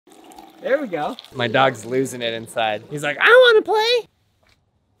There we go. My dog's losing it inside. He's like, I want to play.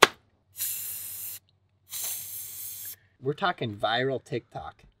 We're talking viral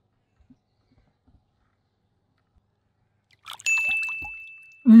TikTok.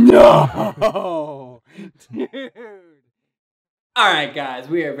 No! Dude. All right, guys,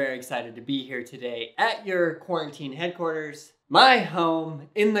 we are very excited to be here today at your quarantine headquarters, my home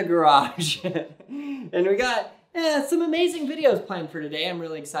in the garage. And we got some amazing videos planned for today. I'm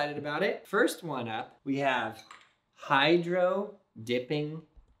really excited about it. First one up, we have hydro dipping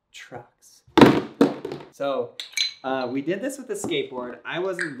trucks. So we did this with the skateboard. I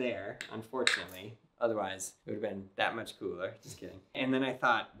wasn't there, unfortunately. Otherwise, it would have been that much cooler. Just kidding. And then I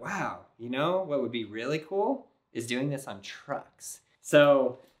thought, wow, you know what would be really cool is doing this on trucks.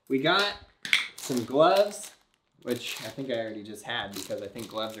 So we got some gloves, which I think I already just had because I think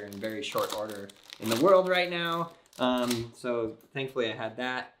gloves are in very short order in the world right now. So thankfully I had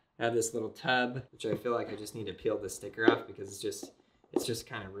that. I have this little tub, which I feel like I just need to peel the sticker off because it's just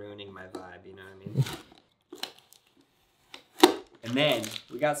kind of ruining my vibe, you know what I mean? And then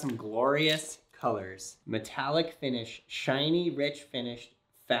we got some glorious colors. Metallic finish, shiny, rich finish,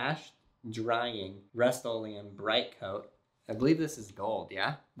 fast drying, Rust-Oleum bright coat. I believe this is gold,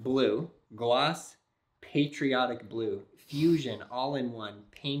 yeah? Blue, gloss, patriotic blue, fusion all-in-one,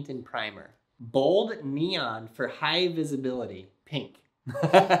 paint and primer. Bold neon for high visibility, pink.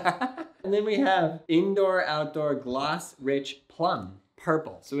 And then we have indoor, outdoor, gloss, rich plum,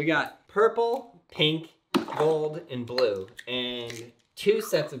 purple. So we got purple, pink, gold, and blue, and 2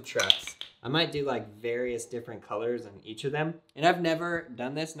 sets of trucks. I might do like various different colors on each of them. And I've never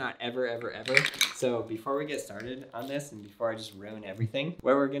done this, not ever, ever, ever. So before we get started on this and before I just ruin everything,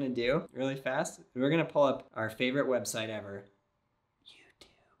 what we're gonna do really fast, we're gonna pull up our favorite website ever,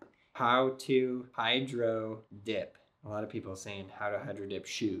 YouTube. How to hydro dip. A lot of people saying how to hydro dip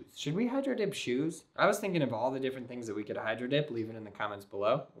shoes. Should we hydro dip shoes? I was thinking of all the different things that we could hydro dip. Leave it in the comments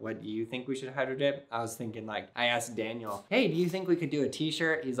below. What do you think we should hydro dip? I was thinking like, I asked Daniel, hey, do you think we could do a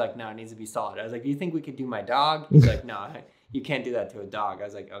t-shirt? He's like, no, it needs to be solid. I was like, do you think we could do my dog? He's like, no, you can't do that to a dog. I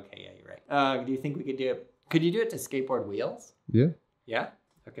was like, okay, yeah, you're right. Do you think we could do it? Could you do it to skateboard wheels? Yeah. Yeah?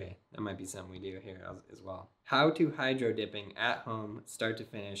 Okay, that might be something we do here as well. How to hydro dipping at home, start to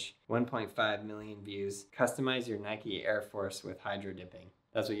finish, 1.5 million views. Customize your Nike Air Force with hydro dipping.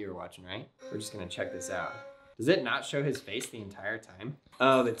 That's what you were watching, right? We're just gonna check this out. Does it not show his face the entire time?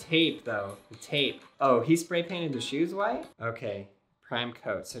 Oh, the tape though, the tape. Oh, he spray painted the shoes white? Okay, prime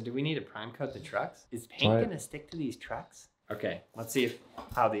coat. So do we need to prime coat the trucks? Is paint gonna stick to these trucks? Okay, let's see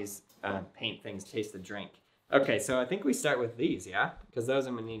how these paint things taste the drink. Okay, so I think we start with these, yeah? Because those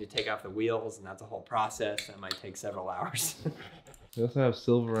I'm gonna need to take off the wheels and that's a whole process. That might take several hours. We also have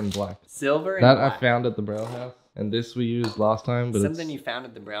silver and black. Silver and black. That I found at the Braille house. And this we used last time, but something you found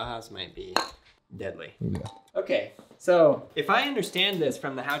at the Braille house might be deadly. Yeah. Okay, so if I understand this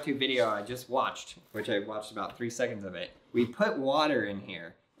from the how-to video I just watched, which I watched about 3 seconds of it, we put water in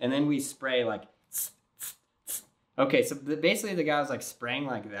here and then we spray like, okay, so basically the guy was like spraying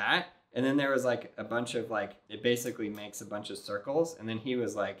like that. And then there was like a bunch of like, it basically makes a bunch of circles. And then he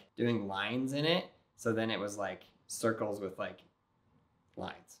was like doing lines in it. So then it was like circles with like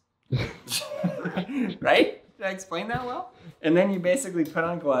lines. Right? Did I explain that well? And then you basically put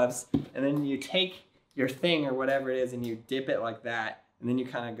on gloves and then you take your thing or whatever it is and you dip it like that. And then you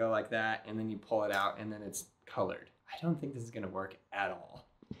kind of go like that and then you pull it out and then it's colored. I don't think this is going to work at all.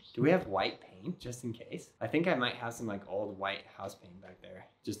 Do we have white paint just in case? I think I might have some like old white house paint back there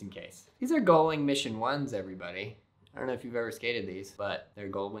just in case. These are Gullwing Mission 1s, everybody. I don't know if you've ever skated these, but they're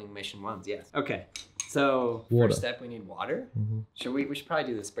Gullwing Mission 1s, yes. Okay, so first step, we need water. We should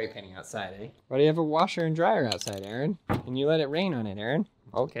probably do the spray painting outside, eh? Why do you have a washer and dryer outside, Aaron? And you let it rain on it, Aaron?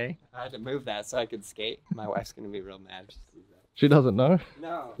 Okay. I had to move that so I could skate. My wife's gonna be real mad if she sees that. She doesn't know?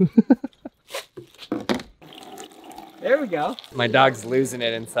 No. There we go. My dog's losing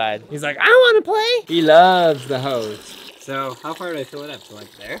it inside. He's like, I want to play. He loves the hose. So how far do I fill it up to,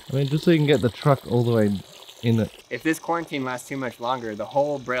 like there? I mean, just so you can get the truck all the way in it. If this quarantine lasts too much longer, the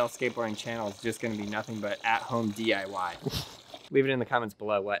whole Braille skateboarding channel is just going to be nothing but at-home DIY. Leave it in the comments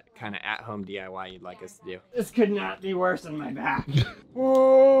below what kind of at-home DIY you'd like us to do. This could not be worse on my back.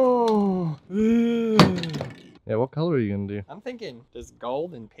 Whoa. Yeah, what color are you gonna do? I'm thinking, does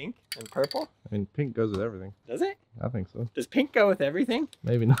gold and pink and purple? I mean, pink goes with everything. Does it? I think so. Does pink go with everything?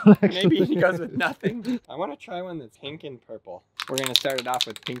 Maybe not, actually. Maybe it goes with nothing. I want to try one that's pink and purple. We're gonna start it off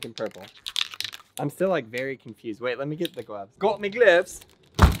with pink and purple. I'm still like very confused. Wait, let me get the gloves. Got my gloves.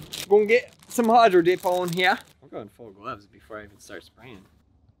 Gonna get some hydro dip on here. I'm going full gloves before I even start spraying.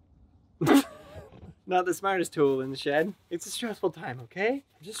 Not the smartest tool in the shed. It's a stressful time, okay?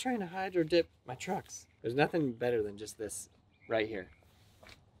 I'm just trying to hydro dip my trucks. There's nothing better than just this right here.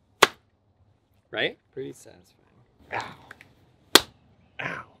 Right? Pretty satisfying. Ow.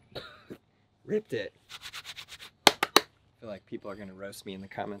 Ow. Ripped it. I feel like people are gonna roast me in the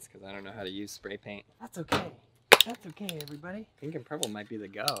comments because I don't know how to use spray paint. That's okay. That's okay, everybody. Pink and purple might be the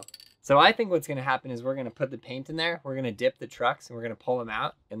go. So I think what's gonna happen is we're gonna put the paint in there, we're gonna dip the trucks, and we're gonna pull them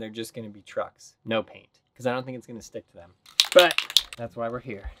out, and they're just gonna be trucks. No paint. Because I don't think it's gonna stick to them. But that's why we're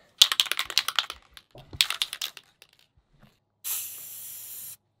here.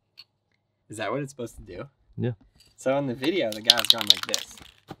 Is that what it's supposed to do? Yeah. So in the video, the guy was going like this.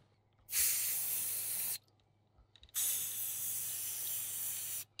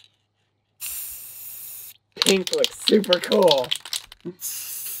 Pink looks super cool.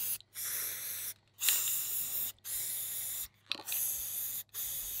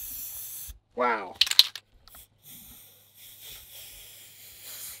 Wow.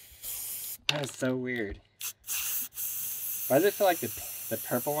 That is so weird. Why does it feel like the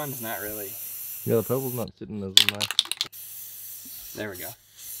purple one's not really? Yeah, the purple's not sitting as nice. There we go.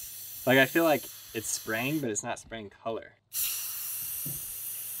 Like I feel like it's spraying, but it's not spraying color.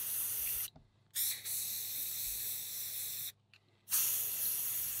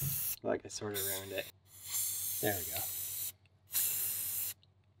 Like I sort of ruined it. There we go.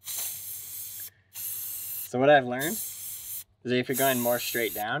 So what I've learned is that if you're going more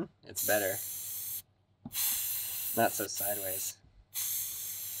straight down, it's better. Not so sideways.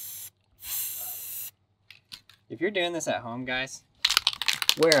 If you're doing this at home, guys,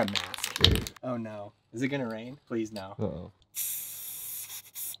 wear a mask. Oh no. Is it gonna rain? Please no. Uh-oh.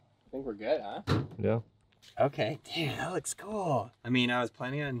 I think we're good, huh? Yeah. Okay. Damn, that looks cool. I mean, I was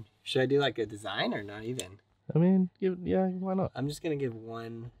planning on, should I do like a design or not even? I mean, yeah, why not? I'm just gonna give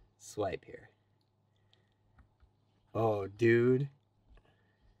one swipe here. Oh, dude.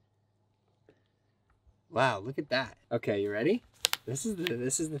 Wow, look at that. Okay, you ready? This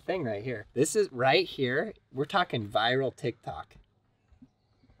is the thing right here. This is right here. We're talking viral TikTok.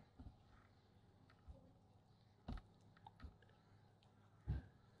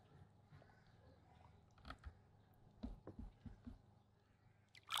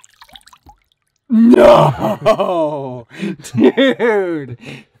 No, dude.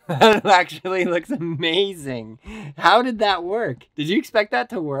 That actually looks amazing. How did that work? Did you expect that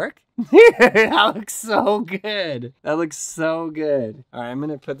to work? That looks so good. That looks so good. All right, I'm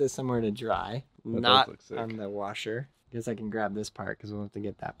gonna put this somewhere to dry. Not on the washer. Guess I can grab this part because we'll have to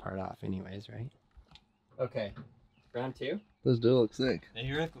get that part off anyways, right? Okay, round two. This do look sick.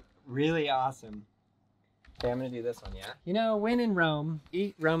 They look really awesome. Okay, I'm gonna do this one, yeah? You know, when in Rome,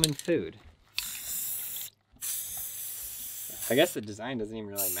 eat Roman food. I guess the design doesn't even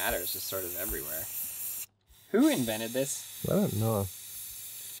really matter. It's just sort of everywhere. Who invented this? I don't know.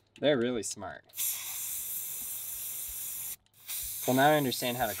 They're really smart. Well, now I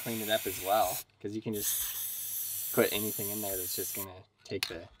understand how to clean it up as well, because you can just put anything in there that's just gonna take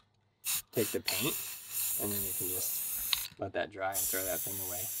the paint, and then you can just let that dry and throw that thing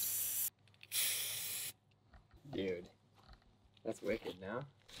away. Dude, that's wicked, no?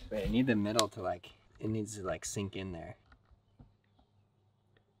 Wait, I need the middle to like, it needs to like sink in there.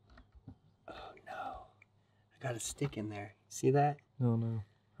 Oh no, I got a stick in there. See that? Oh no.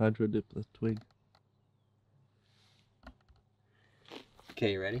 Hydro dip the twig.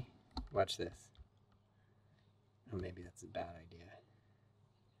 Okay, you ready? Watch this. Oh, maybe that's a bad idea.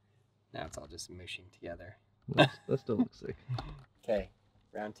 Now it's all just mushing together. That still looks sick. Okay,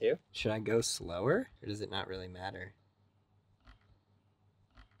 round two. Should I go slower, or does it not really matter?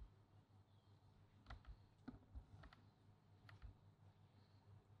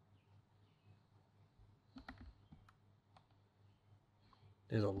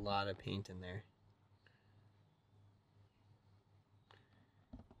 There's a lot of paint in there.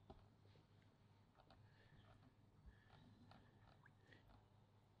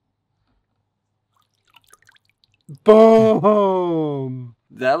 Boom!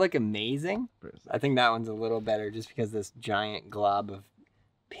 Does that look amazing? I think that one's a little better just because this giant glob of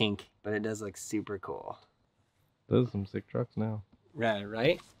pink, but it does look super cool. Those are some sick trucks now.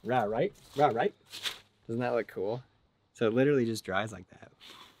 Right? Doesn't that look cool? So it literally just dries like that.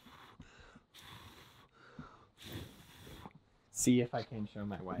 See if I can show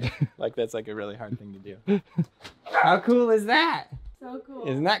my wife. Like that's like a really hard thing to do. How cool is that? So cool.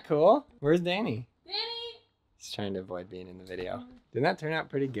 Isn't that cool? Where's Danny? Danny! He's trying to avoid being in the video. Didn't that turn out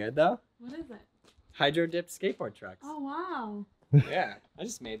pretty good though? What is it? Hydro dipped skateboard trucks. Oh, wow. Yeah, I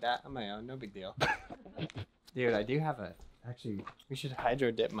just made that on my own. No big deal. Dude, I do have a Actually, we should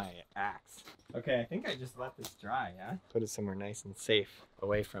hydro dip my axe. Okay, I think I just let this dry, yeah? Put it somewhere nice and safe,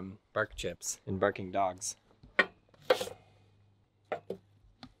 away from bark chips and barking dogs.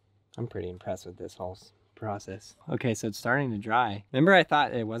 I'm pretty impressed with this whole process. Okay, so it's starting to dry. Remember I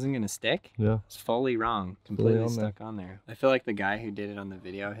thought it wasn't gonna stick? Yeah. It's fully wrong. Completely stuck on there. I feel like the guy who did it on the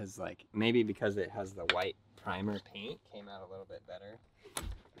video has like, maybe because it has the white primer paint, came out a little bit better.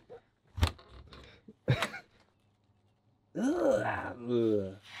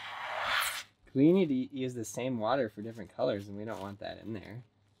 Ugh. We need to use the same water for different colors and we don't want that in there.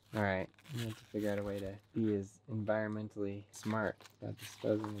 All right, we have to figure out a way to be as environmentally smart about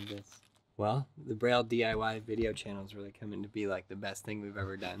disposing of this. Well, the Braille DIY video channel is really coming to be like the best thing we've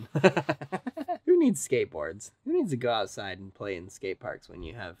ever done. Who needs skateboards? Who needs to go outside and play in skate parks when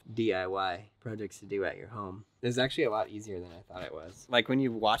you have DIY projects to do at your home? It's actually a lot easier than I thought it was. Like when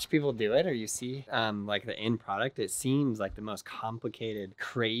you watch people do it or you see like the end product, it seems like the most complicated,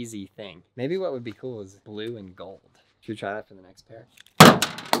 crazy thing. Maybe what would be cool is blue and gold. Should we try that for the next pair?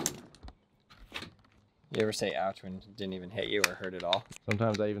 You ever say ouch when it didn't even hit you or hurt at all?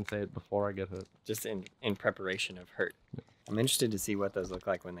 Sometimes I even say it before I get hurt. Just in preparation of hurt. Yeah. I'm interested to see what those look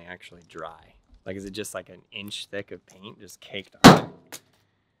like when they actually dry. Like, is it just like an inch thick of paint just caked on it?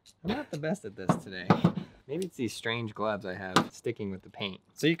 I'm not the best at this today. Maybe it's these strange gloves I have sticking with the paint.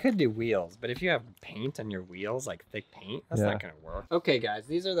 So you could do wheels, but if you have paint on your wheels, like thick paint, that's not gonna work. Okay guys,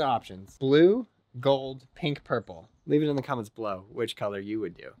 these are the options. Blue, gold, pink, purple. Leave it in the comments below which color you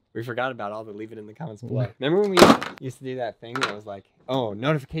would do. We forgot about all the leave it in the comments below. Remember when we used to do that thing that was like, oh,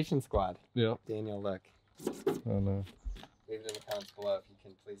 notification squad? Yeah. Daniel, look. Oh no. Leave it in the comments below if you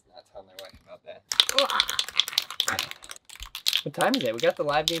can please not tell my wife about that. What time is it? We got the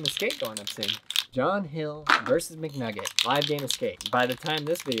live game of skate going up soon. John Hill versus McNugget. Live game of skate. By the time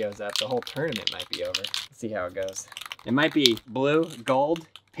this video is up, the whole tournament might be over. Let's see how it goes. It might be blue, gold,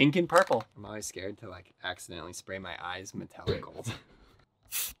 pink, and purple. I'm always scared to like accidentally spray my eyes metallic gold.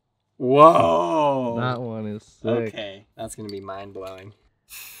 Whoa! That one is sick. Okay, that's gonna be mind-blowing.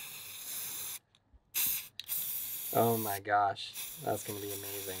 Oh my gosh, that's gonna be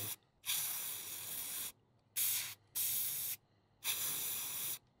amazing.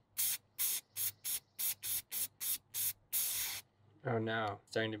 Oh no,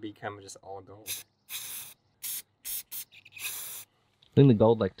 it's starting to become just all gold. I think the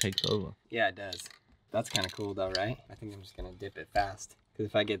gold like takes over. Yeah, it does. That's kind of cool though, right? I think I'm just gonna dip it fast. Because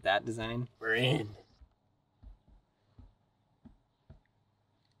if I get that design, we're in.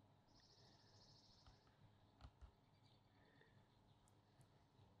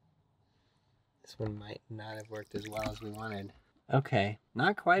 This one might not have worked as well as we wanted. Okay,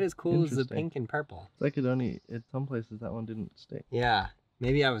 not quite as cool as the pink and purple. It's like it only, in some places that one didn't stick. Yeah,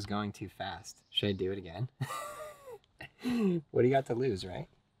 maybe I was going too fast. Should I do it again? What do you got to lose, right?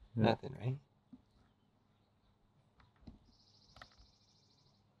 Yeah. Nothing, right?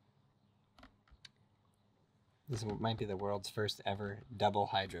 This might be the world's first ever double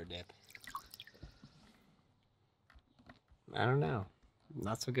hydro dip. I don't know.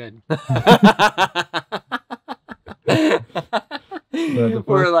 Not so good.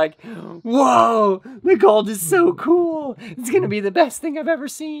 We're like, whoa, the gold is so cool. It's going to be the best thing I've ever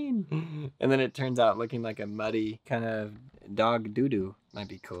seen. And then it turns out looking like a muddy kind of dog doo-doo. Might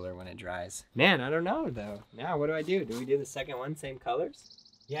be cooler when it dries. Man, I don't know though. Now what do? Do we do the second one, same colors?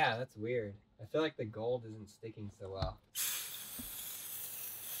 Yeah, that's weird. I feel like the gold isn't sticking so well.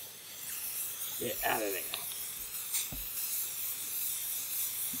 Get out of there.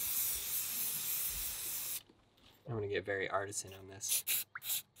 I'm gonna get very artisan on this.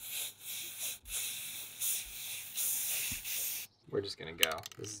 We're just gonna go.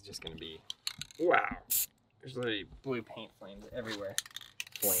 This is just gonna be, wow. There's literally blue paint flames everywhere.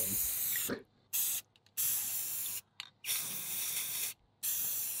 Flames.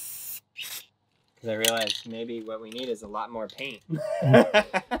 Because I realized maybe what we need is a lot more paint. A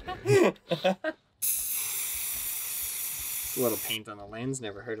little paint on the lens,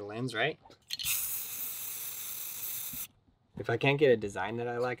 never hurt a lens, right? If I can't get a design that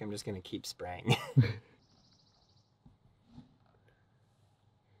I like, I'm just gonna keep spraying.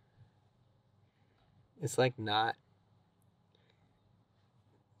 It's like not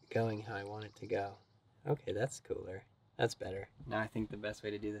going how I want it to go. Okay, that's cooler. That's better. Now I think the best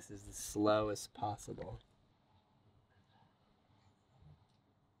way to do this is as slow as possible.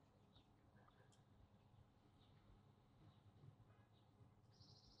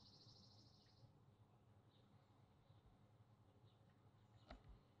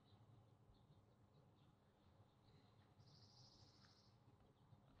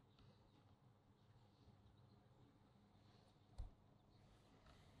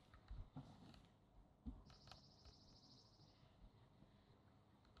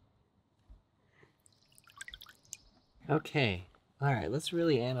 Okay. All right, let's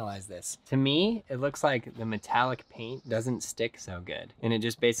really analyze this. To me, it looks like the metallic paint doesn't stick so good. And it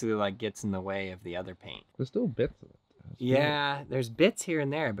just basically like gets in the way of the other paint. There's still bits of it. Yeah, there's bits here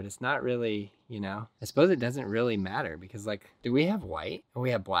and there, but it's not really, you know, I suppose it doesn't really matter because like, do we have white or we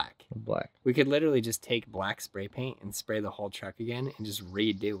have black? Black. We could literally just take black spray paint and spray the whole truck again and just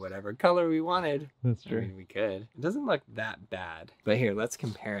redo whatever color we wanted. That's true. I mean, we could. It doesn't look that bad. But here, let's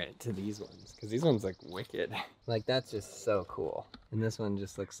compare it to these ones because these ones look wicked. Like, that's just so cool. And this one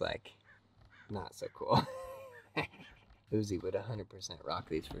just looks like not so cool. Uzi would 100% rock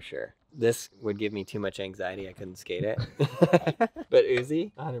these for sure. This would give me too much anxiety. I couldn't skate it. But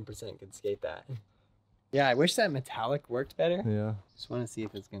Uzi, 100% could skate that. Yeah, I wish that metallic worked better. Yeah. Just want to see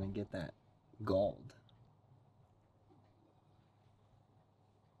if it's going to get that gold.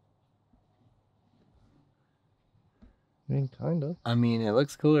 I mean, kind of. I mean, it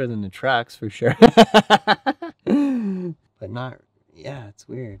looks cooler than the trucks for sure. But not, yeah, it's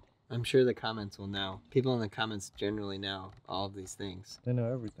weird. I'm sure the comments will know. People in the comments generally know all of these things. They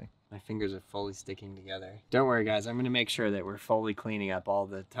know everything. My fingers are fully sticking together. Don't worry, guys. I'm going to make sure that we're fully cleaning up all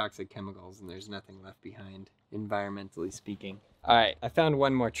the toxic chemicals and there's nothing left behind, environmentally speaking. All right, I found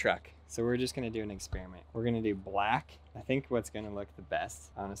one more truck. So we're just going to do an experiment. We're going to do black. I think what's going to look the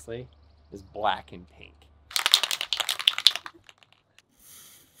best, honestly, is black and pink.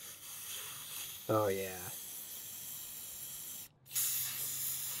 Oh, yeah.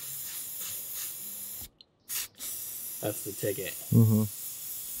 That's the ticket. Mm-hmm.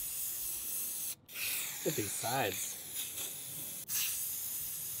 Look at these sides.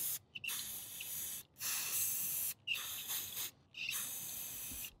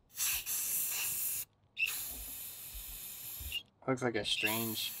 Looks like a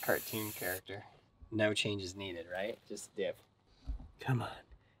strange cartoon character. No changes needed, right? Just dip. Come on.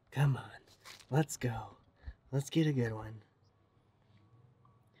 Come on. Let's go. Let's get a good one.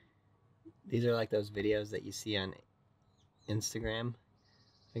 These are like those videos that you see on Instagram.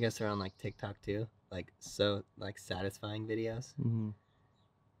 I guess they're on like TikTok too. Like so like satisfying videos. Mm-hmm.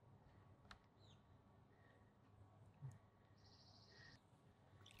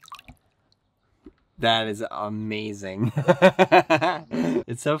 That is amazing.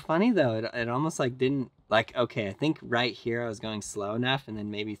 It's so funny though. It almost like didn't like, okay, I think right here I was going slow enough and then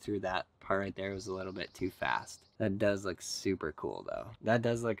maybe through that part right there was a little bit too fast. That does look super cool though. That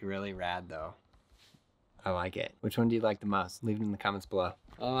does look really rad though. I like it. Which one do you like the most? Leave it in the comments below.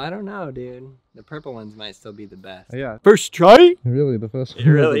 Oh, I don't know, dude. The purple ones might still be the best. Yeah. First try? Really, the first one. It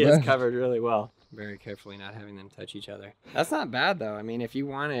really is covered really well. Very carefully not having them touch each other. That's not bad though. I mean, if you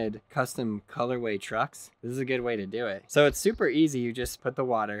wanted custom colorway trucks, this is a good way to do it. So it's super easy. You just put the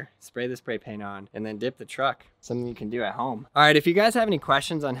water, spray the spray paint on, and then dip the truck. Something you can do at home. All right, if you guys have any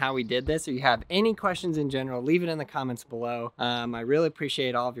questions on how we did this, or you have any questions in general, leave it in the comments below. I really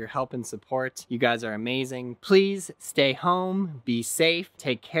appreciate all of your help and support. You guys are amazing. Please stay home, be safe,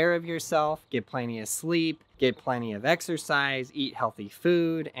 take care of yourself, get plenty of sleep, get plenty of exercise, eat healthy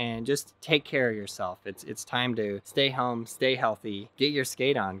food, and just take care of yourself. It's time to stay home, stay healthy, get your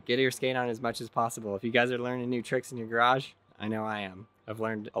skate on. Get your skate on as much as possible. If you guys are learning new tricks in your garage, I know I am. I've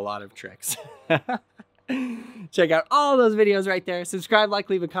learned a lot of tricks. Check out all those videos right there. Subscribe, like,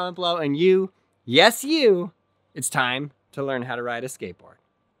 leave a comment below, and you, yes you, it's time to learn how to ride a skateboard.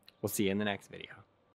 We'll see you in the next video.